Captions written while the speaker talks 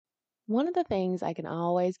One of the things I can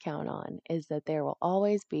always count on is that there will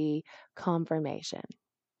always be confirmation.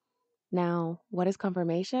 Now, what is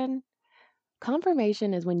confirmation?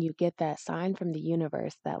 Confirmation is when you get that sign from the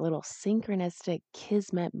universe, that little synchronistic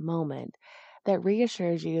kismet moment that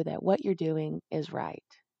reassures you that what you're doing is right.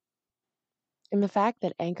 And the fact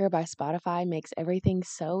that Anchor by Spotify makes everything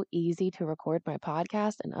so easy to record my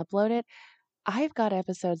podcast and upload it, I've got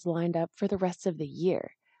episodes lined up for the rest of the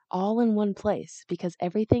year, all in one place because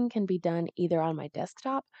everything can be done either on my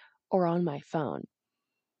desktop or on my phone.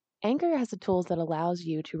 Anchor has the tools that allows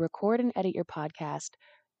you to record and edit your podcast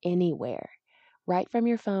anywhere, right from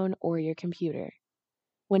your phone or your computer.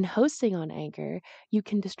 When hosting on Anchor, you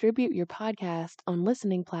can distribute your podcast on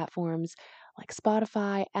listening platforms like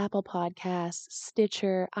Spotify, Apple Podcasts,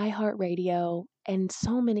 Stitcher, iHeartRadio, and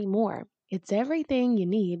so many more. It's everything you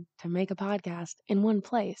need to make a podcast in one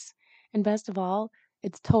place. And best of all,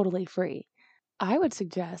 it's totally free. I would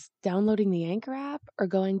suggest downloading the Anchor app or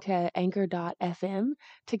going to anchor.fm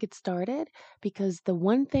to get started because the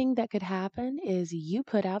one thing that could happen is you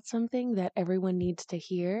put out something that everyone needs to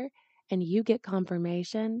hear and you get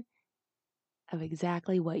confirmation of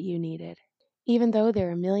exactly what you needed. Even though there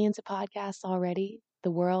are millions of podcasts already, the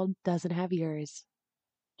world doesn't have yours.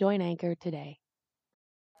 Join Anchor today.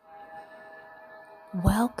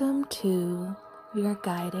 Welcome to your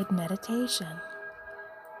guided meditation.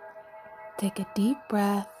 Take a deep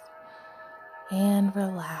breath and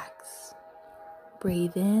relax.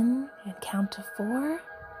 Breathe in and count to 4.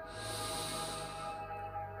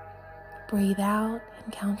 Breathe out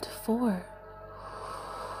and count to 4.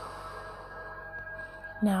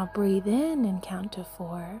 Now breathe in and count to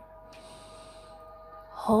 4.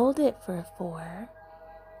 Hold it for 4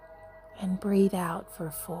 and breathe out for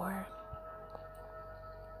 4.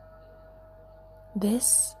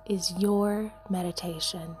 This is your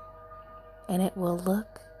meditation, and it will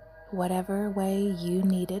look whatever way you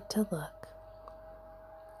need it to look.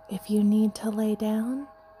 If you need to lay down,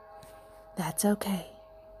 that's okay.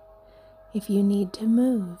 If you need to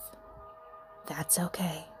move, that's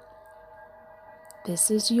okay.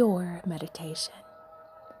 This is your meditation.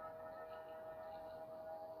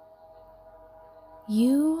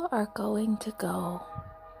 You are going to go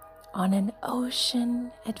on an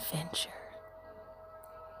ocean adventure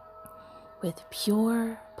with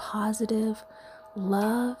pure, positive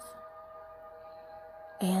love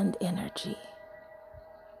and energy.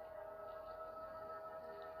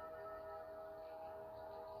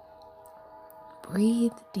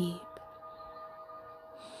 Breathe deep.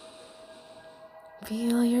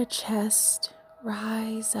 Feel your chest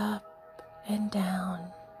rise up and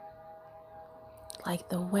down like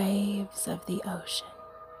the waves of the ocean.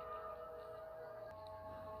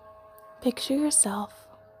 Picture yourself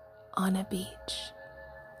on a beach.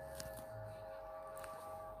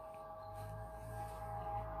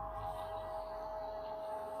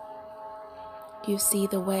 You see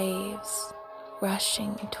the waves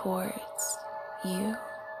rushing towards you,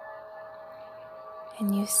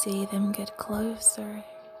 and you see them get closer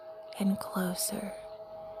and closer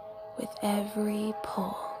with every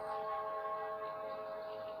pull.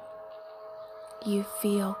 You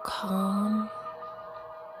feel calm,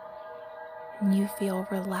 and you feel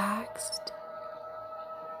relaxed,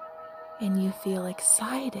 and you feel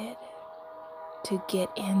excited to get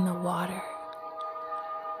in the water.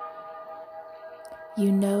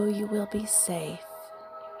 You know you will be safe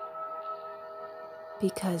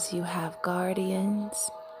because you have guardians,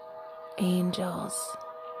 angels,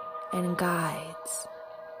 and guides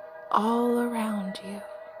all around you.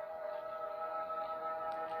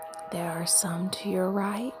 There are some to your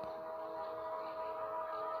right.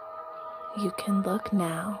 You can look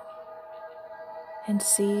now and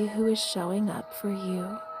see who is showing up for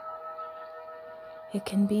you. It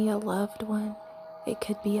can be a loved one. It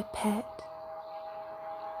could be a pet.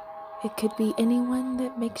 It could be anyone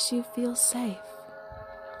that makes you feel safe.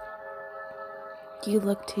 You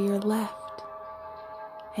look to your left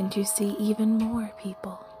and you see even more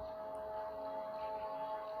people.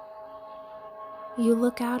 You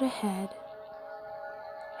look out ahead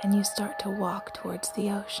and you start to walk towards the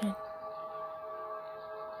ocean.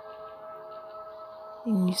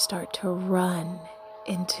 And you start to run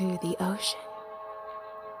into the ocean.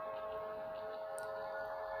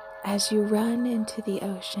 As you run into the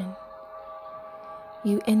ocean,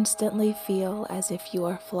 you instantly feel as if you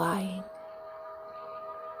are flying.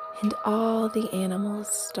 And all the animals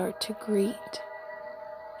start to greet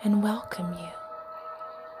and welcome you.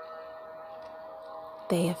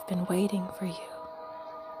 They have been waiting for you.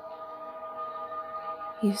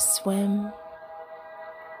 You swim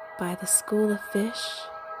by the school of fish,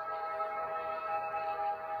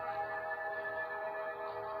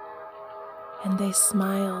 and they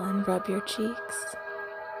smile and rub your cheeks.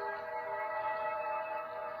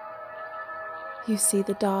 You see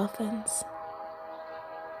the dolphins,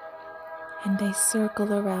 and they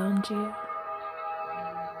circle around you,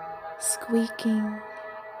 squeaking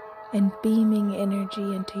and beaming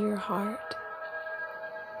energy into your heart,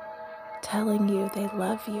 telling you they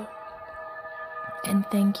love you and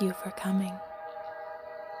thank you for coming.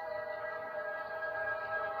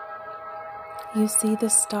 You see the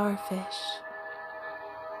starfish,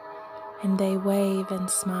 and they wave and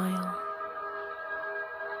smile.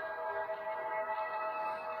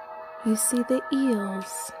 You see the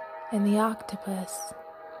eels and the octopus,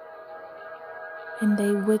 and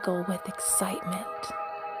they wiggle with excitement.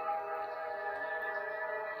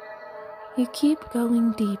 You keep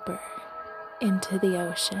going deeper into the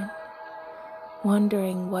ocean,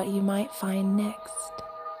 wondering what you might find next.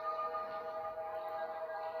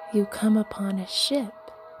 You come upon a ship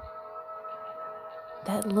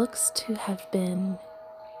that looks to have been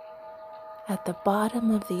at the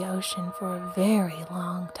bottom of the ocean for a very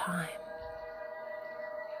long time.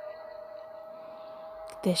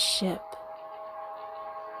 This ship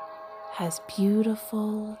has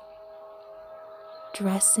beautiful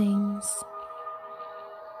dressings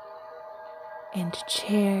and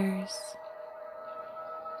chairs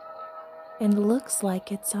and looks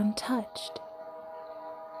like it's untouched.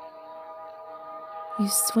 You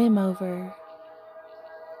swim over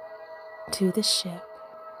to the ship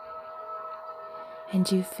and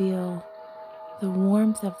you feel the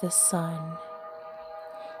warmth of the sun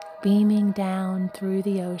beaming down through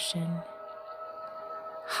the ocean,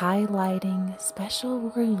 highlighting a special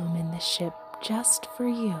room in the ship just for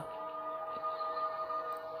you.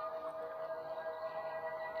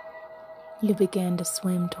 You begin to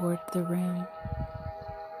swim toward the room,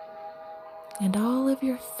 and all of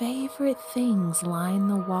your favorite things line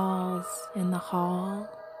the walls in the hall.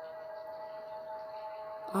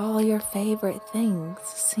 All your favorite things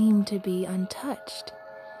seem to be untouched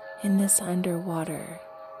in this underwater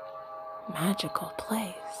magical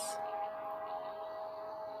place.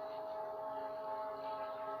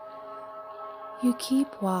 You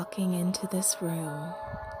keep walking into this room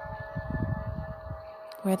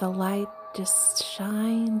where the light just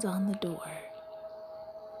shines on the door.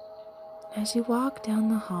 As you walk down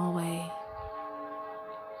the hallway,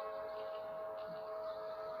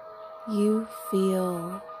 you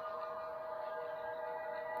feel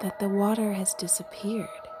that the water has disappeared.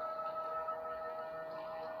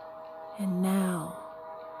 And now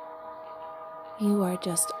you are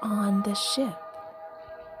just on the ship.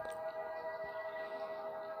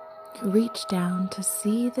 You reach down to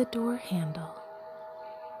see the door handle,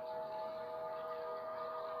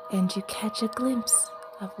 and you catch a glimpse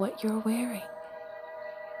of what you're wearing.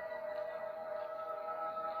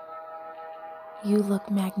 You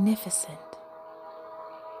look magnificent,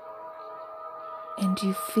 and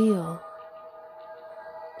you feel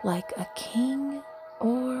like a king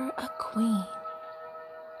or a queen.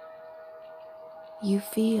 You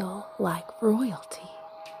feel like royalty.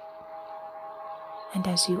 And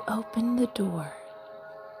as you open the door,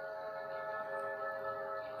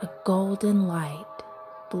 a golden light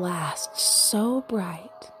blasts so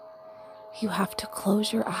bright you have to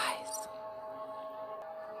close your eyes.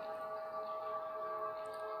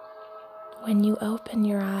 When you open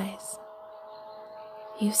your eyes,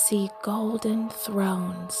 you see golden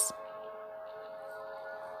thrones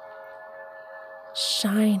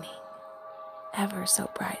shining ever so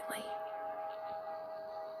brightly.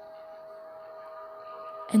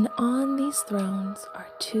 And on these thrones are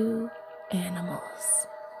two animals.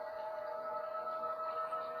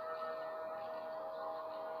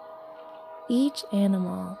 Each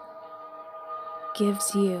animal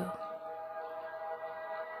gives you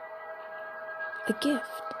a gift.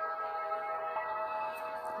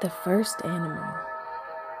 The first animal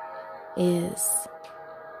is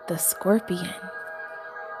the scorpion.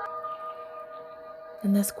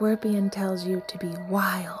 And the scorpion tells you to be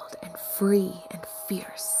wild and free and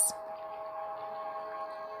fierce.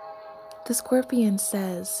 The scorpion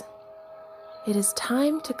says, it is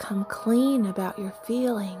time to come clean about your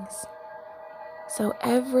feelings so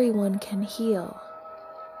everyone can heal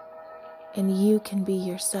and you can be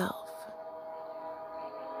yourself.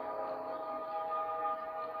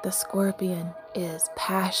 The scorpion is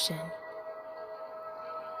passion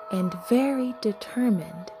and very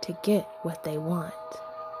determined to get what they want.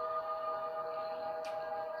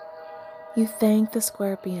 You thank the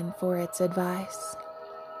scorpion for its advice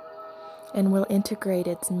and will integrate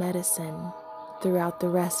its medicine throughout the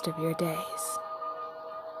rest of your days.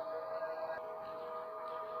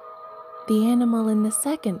 The animal in the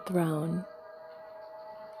second throne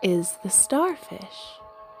is the starfish.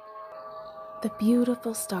 The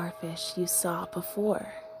beautiful starfish you saw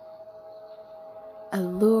before,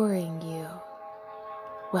 alluring you,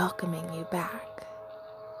 welcoming you back.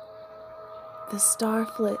 The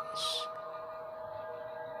starfish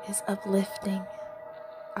is uplifting,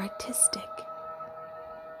 artistic,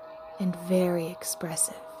 and very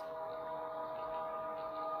expressive.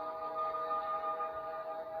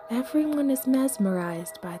 Everyone is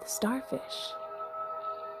mesmerized by the starfish.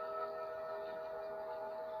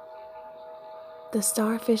 The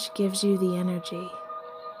starfish gives you the energy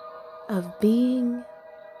of being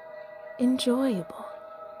enjoyable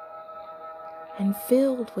and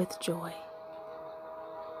filled with joy.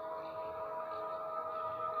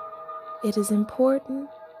 It is important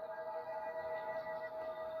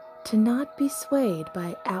to not be swayed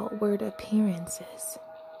by outward appearances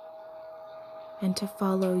and to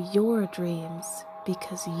follow your dreams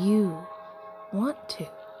because you want to.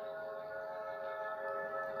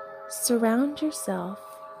 Surround yourself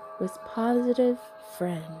with positive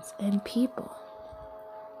friends and people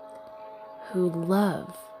who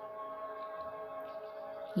love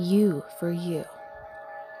you for you.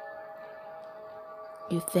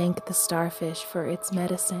 You thank the starfish for its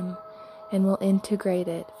medicine and will integrate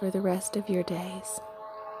it for the rest of your days.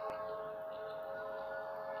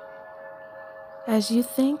 As you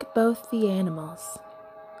thank both the animals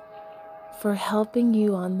for helping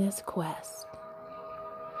you on this quest,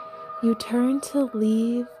 you turn to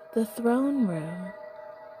leave the throne room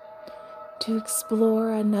to explore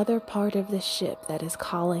another part of the ship that is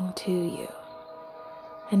calling to you.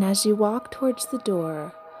 And as you walk towards the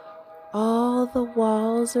door, all the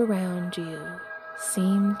walls around you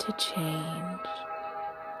seem to change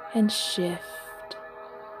and shift,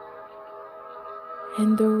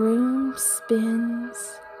 and the room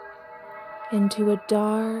spins into a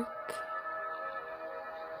dark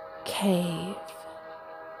cave.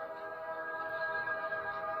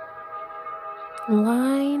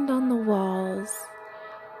 Lined on the walls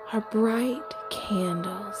are bright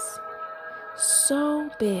candles, so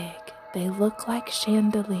big they look like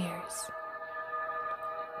chandeliers.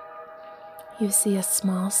 You see a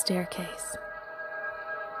small staircase,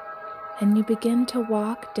 and you begin to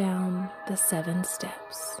walk down the 7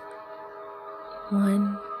 steps.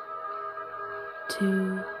 1,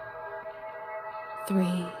 2,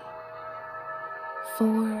 3,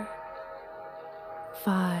 4,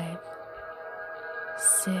 5,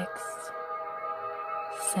 6,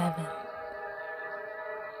 7.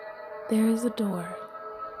 There is a door,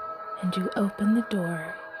 and you open the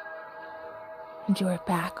door, and you are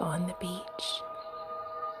back on the beach.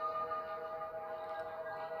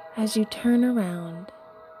 As you turn around,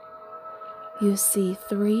 you see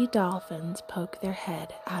 3 dolphins poke their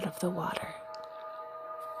head out of the water.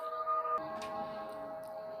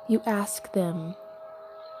 You ask them,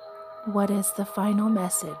 what is the final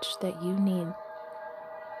message that you need?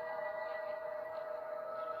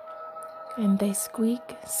 And they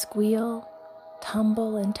squeak, squeal,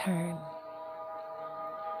 tumble, and turn,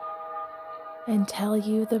 and tell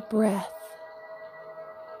you the breath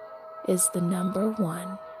is the number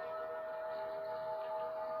 1.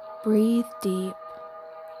 Breathe deep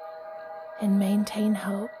and maintain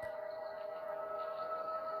hope,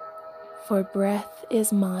 for breath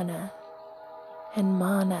is mana, and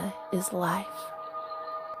mana is life.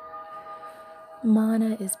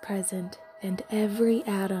 Mana is present in every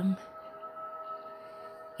atom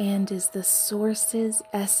and is the source's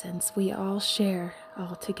essence we all share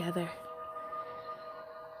all together.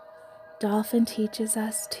 Dolphin teaches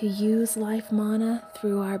us to use life mana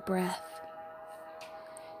through our breath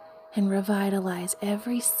and revitalize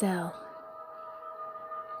every cell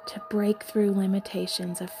to break through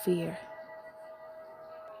limitations of fear.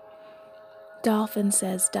 Dolphin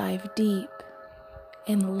says dive deep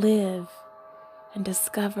and live and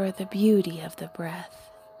discover the beauty of the breath.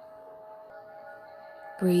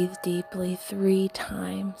 Breathe deeply 3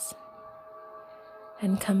 times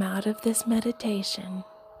and come out of this meditation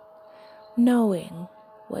knowing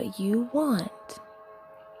what you want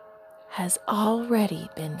has already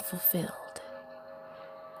been fulfilled.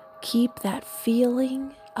 Keep that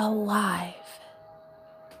feeling alive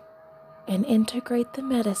and integrate the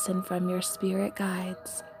medicine from your spirit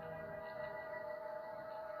guides.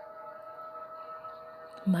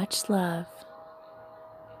 Much love,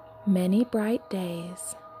 many bright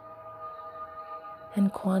days,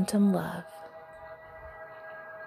 and quantum love.